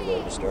much as you were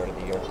at the start of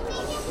the year?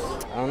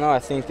 I don't know. I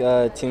think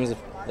teams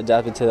have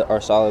adapted to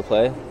our solid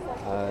play.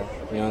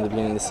 In the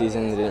beginning of the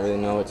season, they didn't really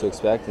know what to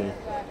expect, and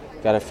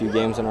got a few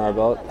games under our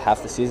belt,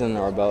 half the season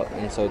under our belt,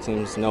 and so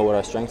teams know what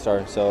our strengths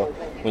are. So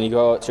when you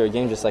go out to a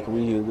game, just like we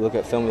look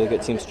at film, we look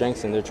at team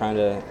strengths, and they're trying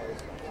to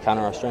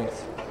counter our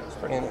strengths.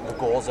 Bringing the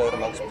goals out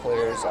amongst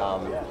players,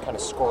 kind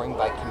of scoring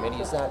by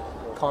committee, is that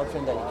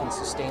confident that you can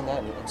sustain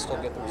that and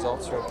still get the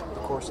results throughout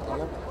the course of the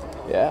year?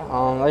 Yeah,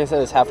 like I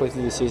said, it's halfway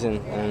through the season,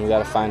 and we got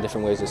to find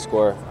different ways to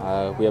score.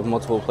 We have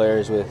multiple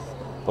players with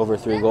over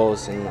 3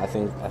 goals, and I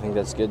think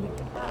that's good.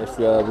 If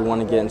we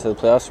want to get into the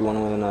playoffs, we want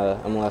to win a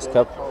MLS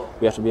Cup,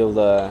 we have to be able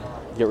to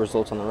get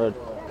results on the road.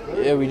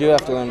 Yeah, we do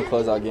have to learn to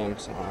close out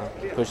games.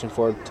 Pushing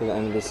forward to the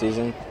end of the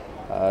season,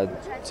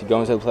 to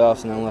go into the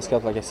playoffs and the MLS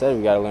Cup, like I said,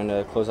 we got to learn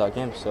to close out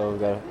games. So we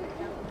got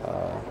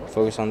to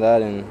focus on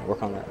that and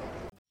work on that.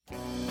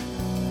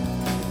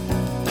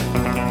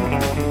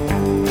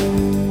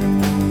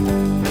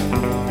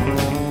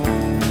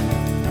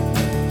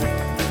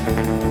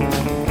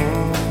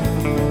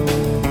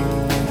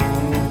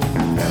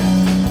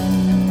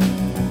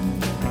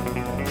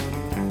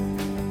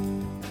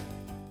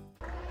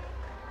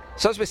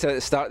 So as we said at the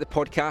start of the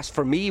podcast,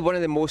 for me, one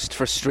of the most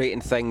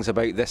frustrating things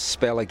about this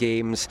spell of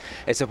games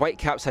is the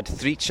Whitecaps had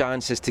 3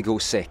 chances to go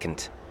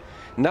second.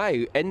 Now,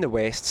 in the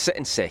West,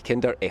 sitting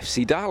second are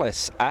FC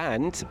Dallas,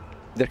 and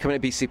they're coming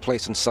to BC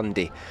Place on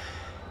Sunday.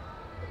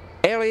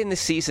 Early in the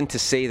season to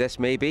say this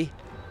maybe,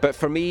 but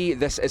for me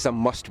this is a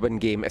must-win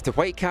game. If the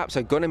Whitecaps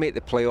are going to make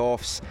the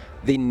playoffs,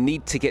 they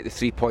need to get the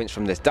 3 points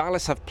from this.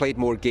 Dallas have played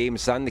more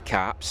games than the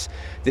Caps.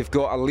 They've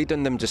got a lead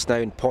on them just now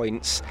in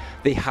points.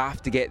 They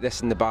have to get this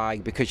in the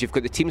bag because you've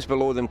got the teams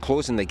below them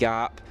closing the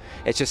gap.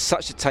 It's just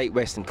such a tight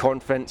Western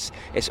Conference.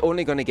 It's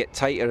only going to get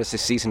tighter as the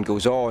season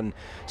goes on.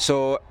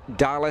 So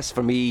Dallas,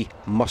 for me,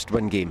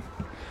 must-win game.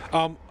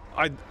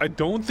 I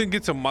don't think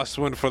it's a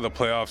must-win for the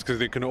playoffs because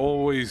they can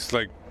always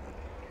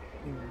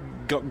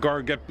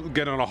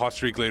get on a hot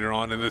streak later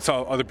on, and it's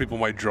how other people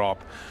might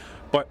drop.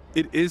 But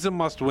it is a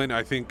must-win,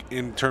 I think,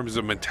 in terms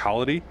of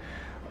mentality.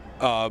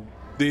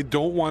 They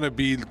don't want to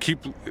be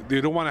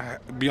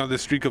on the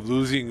streak of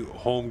losing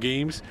home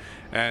games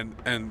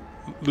and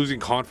losing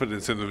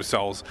confidence in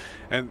themselves,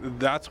 and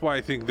that's why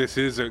I think this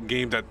is a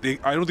game that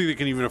I don't think they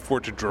can even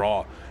afford to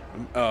draw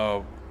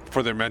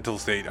for their mental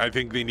state. I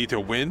think they need to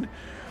win.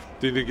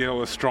 They need to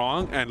get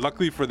strong, and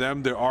luckily for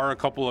them, there are a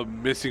couple of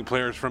missing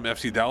players from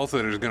FC Dallas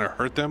that are going to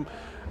hurt them,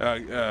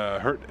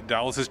 hurt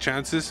Dallas's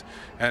chances,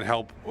 and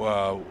help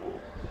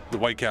the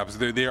Whitecaps.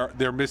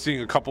 They're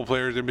missing a couple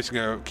players. They're missing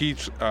a key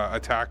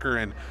attacker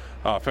and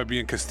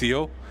Fabian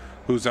Castillo,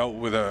 who's out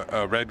with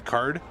a red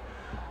card,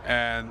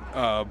 and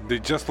they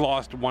just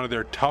lost one of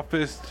their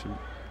toughest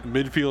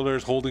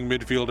holding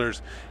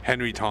midfielders,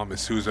 Henry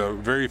Thomas, who's a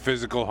very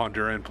physical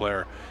Honduran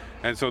player,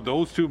 and so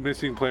those 2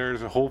 missing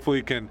players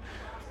hopefully can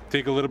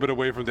take a little bit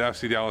away from the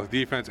FC Dallas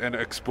defense and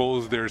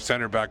expose their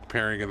center back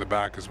pairing in the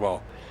back as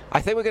well.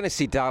 I think we're going to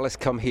see Dallas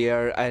come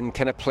here and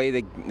kind of play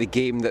the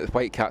game that the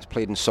Whitecaps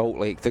played in Salt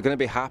Lake. They're going to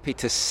be happy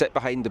to sit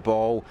behind the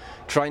ball,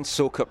 try and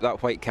soak up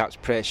that Whitecaps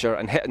pressure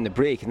and hit on the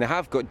break, and they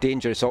have got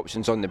dangerous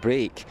options on the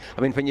break.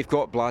 I mean, when you've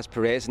got Blas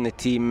Perez in the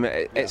team,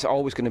 it's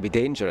always going to be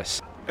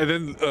dangerous. And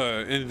then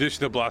in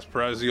addition to Blas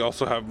Perez, you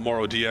also have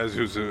Mauro Diaz,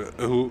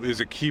 who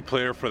is a key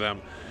player for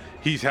them.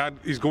 He's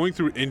going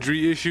through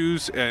injury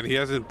issues, and he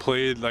hasn't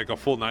played like a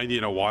full 90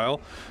 in a while.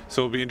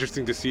 So it'll be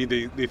interesting to see.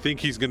 They think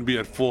he's going to be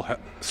at full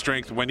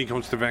strength when he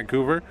comes to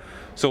Vancouver.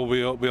 So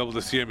we'll be able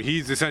to see him.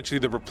 He's essentially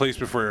the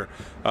replacement for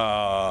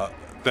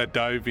that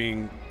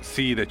diving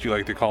C that you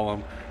like to call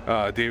him,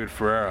 David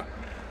Ferreira.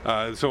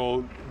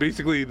 So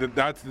basically,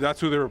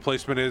 that's who their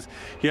replacement is.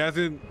 He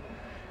hasn't.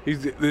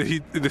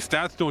 The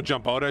stats don't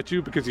jump out at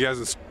you because he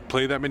hasn't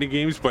played that many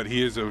games, but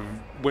he is at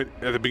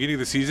the beginning of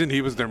the season, he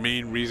was their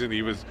main reason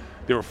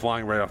they were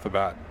flying right off the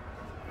bat.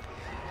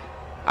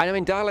 And I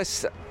mean,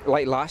 Dallas,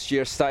 like last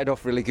year, started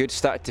off really good,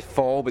 started to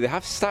fall, but they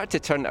have started to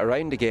turn it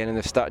around again, and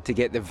they've started to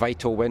get the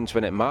vital wins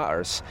when it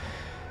matters.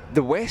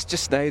 The West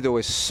just now, though,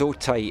 is so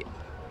tight.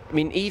 I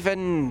mean,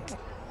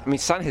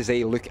 San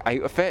Jose look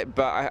out of it,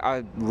 but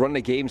a run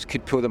of games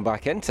could pull them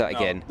back into it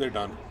again. They're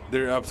done.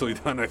 They're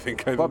absolutely done, I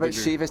think. What about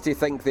Chivas? Do you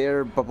think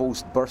their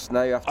bubbles burst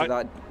now after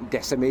that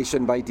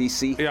decimation by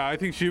DC? Yeah, I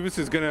think Chivas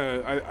is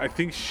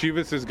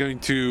going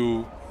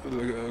to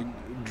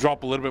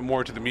drop a little bit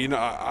more to the mean.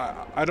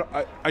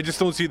 I just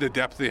don't see the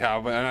depth they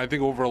have, and I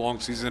think over a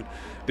long season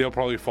they'll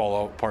probably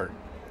fall apart.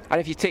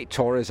 And if you take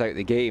Torres out of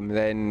the game,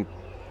 then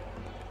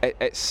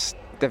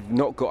they've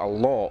not got a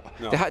lot.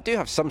 No. They do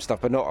have some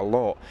stuff, but not a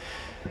lot.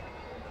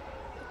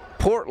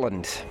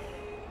 Portland,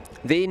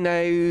 they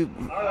now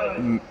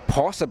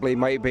possibly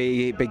might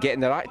be getting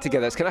their act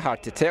together. It's kind of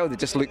hard to tell. They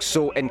just look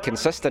so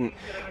inconsistent.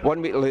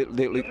 1 week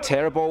they look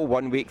terrible,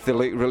 1 week they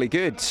look really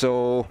good.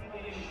 So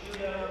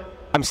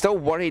I'm still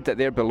worried that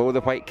they're below the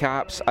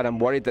Whitecaps, and I'm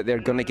worried that they're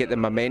going to get the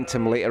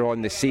momentum later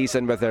on this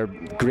season with their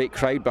great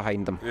crowd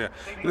behind them. Yeah,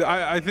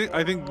 I think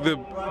the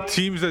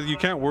teams that you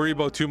can't worry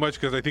about too much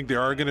because I think they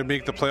are going to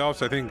make the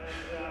playoffs. I think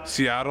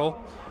Seattle,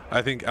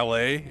 I think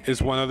LA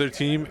is one other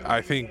team.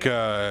 I think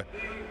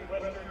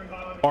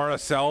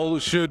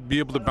RSL should be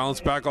able to bounce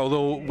back,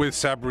 although with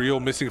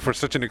Sabriel missing for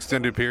such an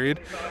extended period,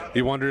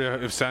 you wonder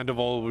if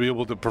Sandoval will be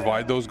able to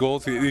provide those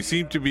goals. They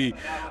seem to be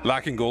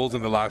lacking goals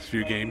in the last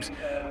few games.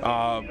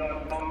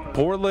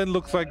 Portland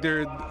looks like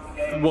they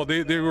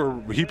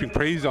were heaping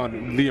praise on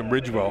Liam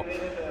Ridgewell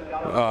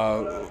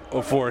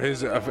for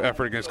his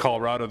effort against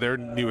Colorado, their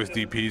newest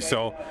DP.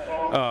 So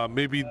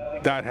maybe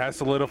that has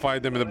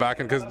solidified them in the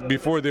back end, because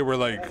before they were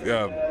like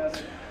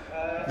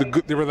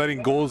they were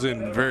letting goals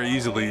in very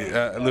easily,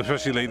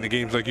 especially late in the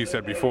games, like you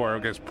said before,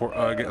 against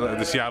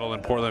the Seattle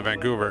and Portland,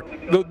 Vancouver.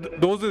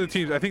 Those are the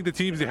teams. I think the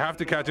teams they have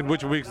to catch in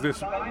which weeks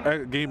this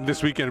game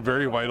this weekend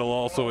very vital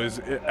also is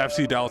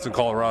FC Dallas and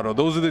Colorado.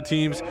 Those are the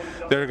teams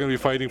that are going to be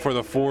fighting for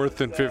the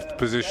 4th and 5th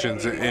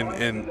positions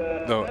in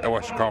the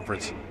Western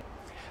Conference.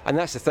 And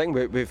that's the thing,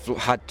 we've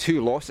had 2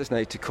 losses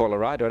now to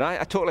Colorado, and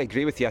I totally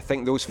agree with you. I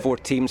think those 4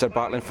 teams are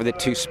battling for the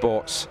 2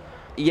 spots.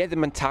 Yeah, the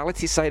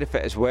mentality side of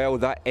it as well,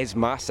 that is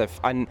massive.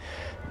 And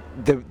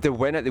the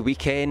win at the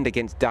weekend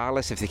against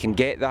Dallas, if they can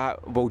get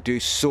that, will do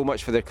so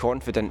much for their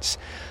confidence.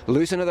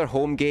 Lose another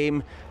home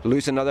game,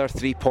 lose another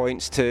 3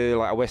 points to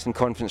like a Western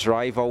Conference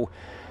rival.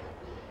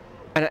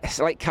 And it's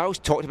like Carl's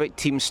talked about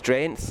team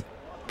strength.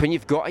 When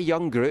you've got a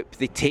young group,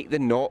 they take the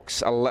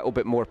knocks a little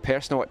bit more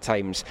personal at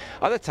times.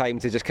 Other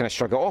times they just kind of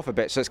shrug it off a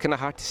bit, so it's kind of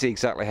hard to see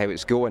exactly how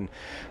it's going.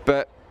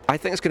 But I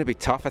think it's going to be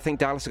tough. I think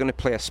Dallas are going to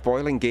play a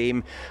spoiling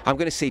game. I'm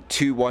going to say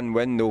 2-1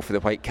 win though for the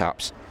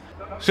Whitecaps.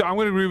 So I'm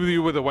going to agree with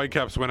you with the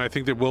Whitecaps win. I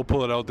think they will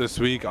pull it out this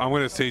week. I'm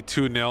going to say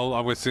 2-0.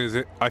 I'm going to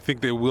say I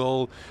think they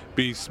will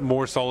be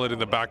more solid in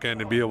the back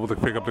end and be able to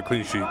pick up the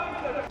clean sheet.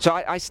 So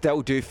I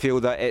still do feel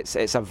that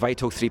it's a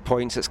vital 3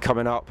 points that's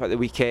coming up at the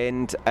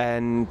weekend,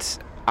 and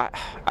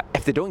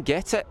if they don't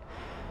get it,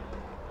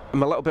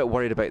 I'm a little bit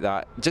worried about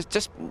that.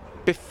 Just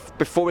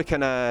before we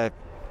kind of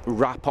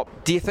wrap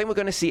up, do you think we're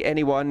going to see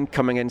anyone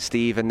coming in,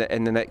 Steve, in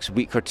the next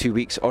week or 2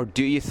 weeks, or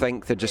do you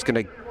think they're just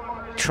going to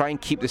try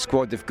and keep the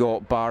squad they've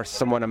got, bar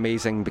someone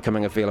amazing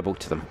becoming available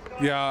to them?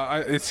 Yeah,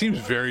 it seems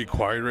very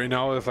quiet right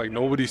now. It's like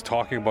nobody's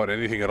talking about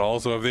anything at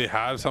all. So if they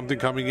have something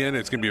coming in,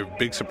 it's going to be a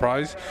big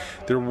surprise.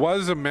 There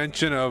was a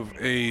mention of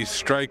a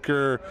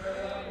striker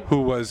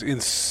who was in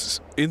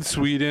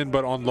Sweden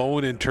but on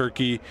loan in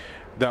Turkey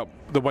that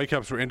the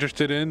Whitecaps were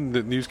interested in.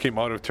 The news came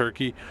out of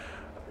Turkey.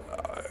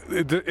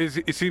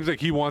 It seems like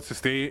he wants to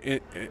stay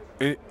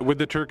with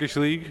the Turkish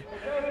league.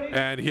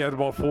 And he had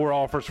about 4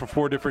 offers for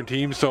 4 different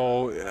teams,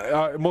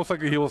 so most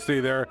likely he will stay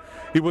there.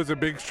 He was a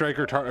big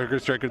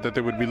target striker that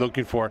they would be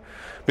looking for.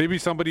 Maybe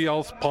somebody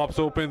else pops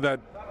open that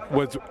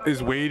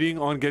is waiting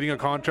on getting a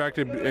contract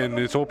and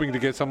is hoping to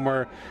get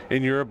somewhere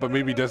in Europe, but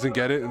maybe doesn't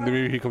get it, and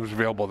maybe he comes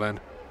available then.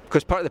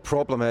 Because part of the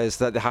problem is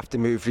that they have to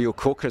move Rio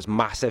Coker's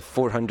massive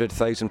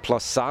 400,000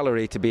 plus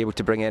salary to be able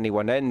to bring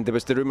anyone in. There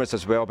was the rumours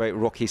as well about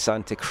Rocky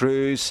Santa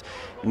Cruz.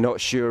 Not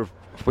sure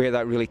where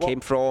that really came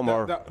from,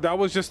 or that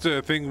was just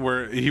a thing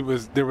where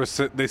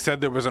they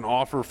said there was an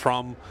offer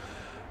from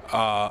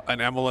an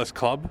MLS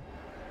club.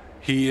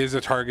 He is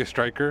a target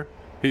striker.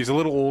 He's a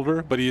little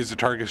older, but he is a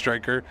target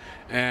striker,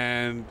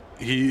 and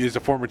he is a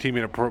former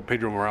teammate of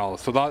Pedro Morales.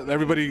 So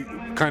everybody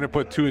kind of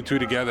put 2 and 2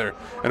 together,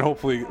 and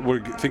hopefully we're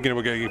thinking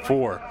about getting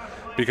 4,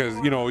 because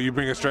you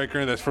bring a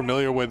striker in that's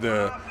familiar with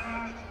the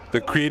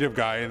creative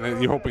guy, and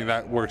then you're hoping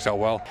that works out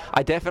well.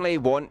 I definitely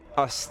want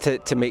us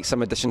to make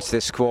some additions to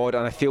the squad,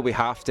 and I feel we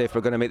have to if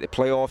we're going to make the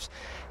playoffs.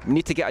 We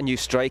need to get a new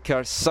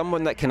striker,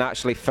 someone that can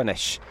actually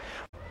finish.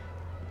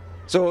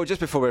 So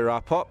just before we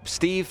wrap up,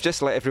 Steve,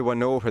 just let everyone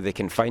know where they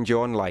can find you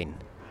online.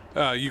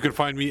 You can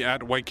find me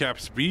at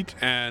Whitecaps Beat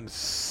and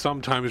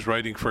sometimes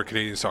writing for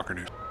Canadian Soccer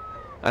News.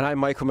 And I'm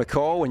Michael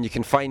McCall, and you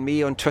can find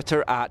me on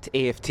Twitter at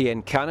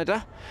AFTN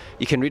Canada.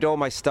 You can read all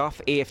my stuff,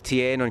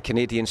 AFTN on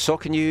Canadian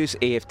Soccer News,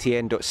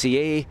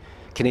 aftn.ca,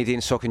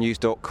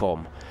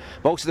 canadiansoccernews.com.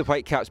 I'm also the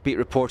Whitecaps beat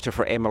reporter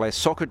for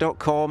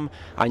MLSsoccer.com,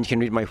 and you can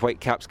read my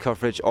Whitecaps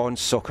coverage on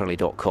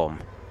Soccerly.com.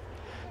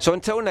 So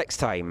until next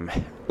time,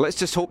 let's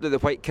just hope that the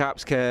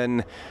Whitecaps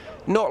can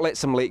not let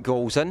some late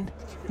goals in,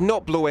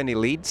 not blow any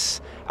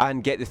leads,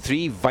 and get the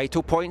 3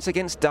 vital points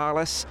against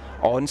Dallas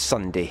on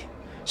Sunday.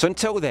 So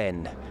until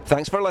then,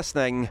 thanks for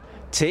listening,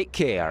 take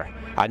care,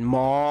 and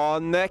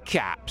mon the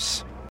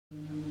Caps.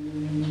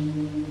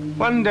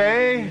 One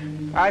day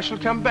I shall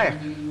come back.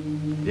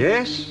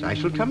 Yes, I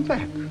shall come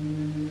back.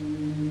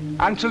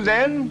 Until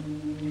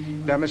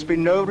then, there must be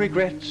no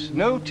regrets,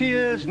 no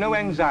tears, no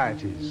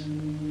anxieties.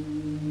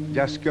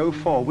 Just go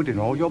forward in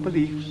all your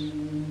beliefs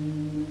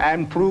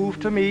and prove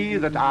to me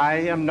that I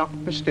am not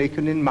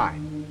mistaken in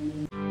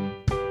mine.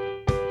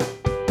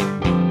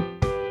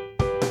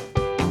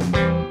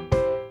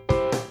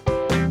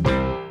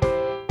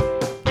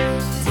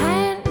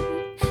 10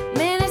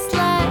 minutes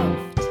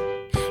left.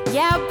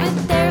 Yeah.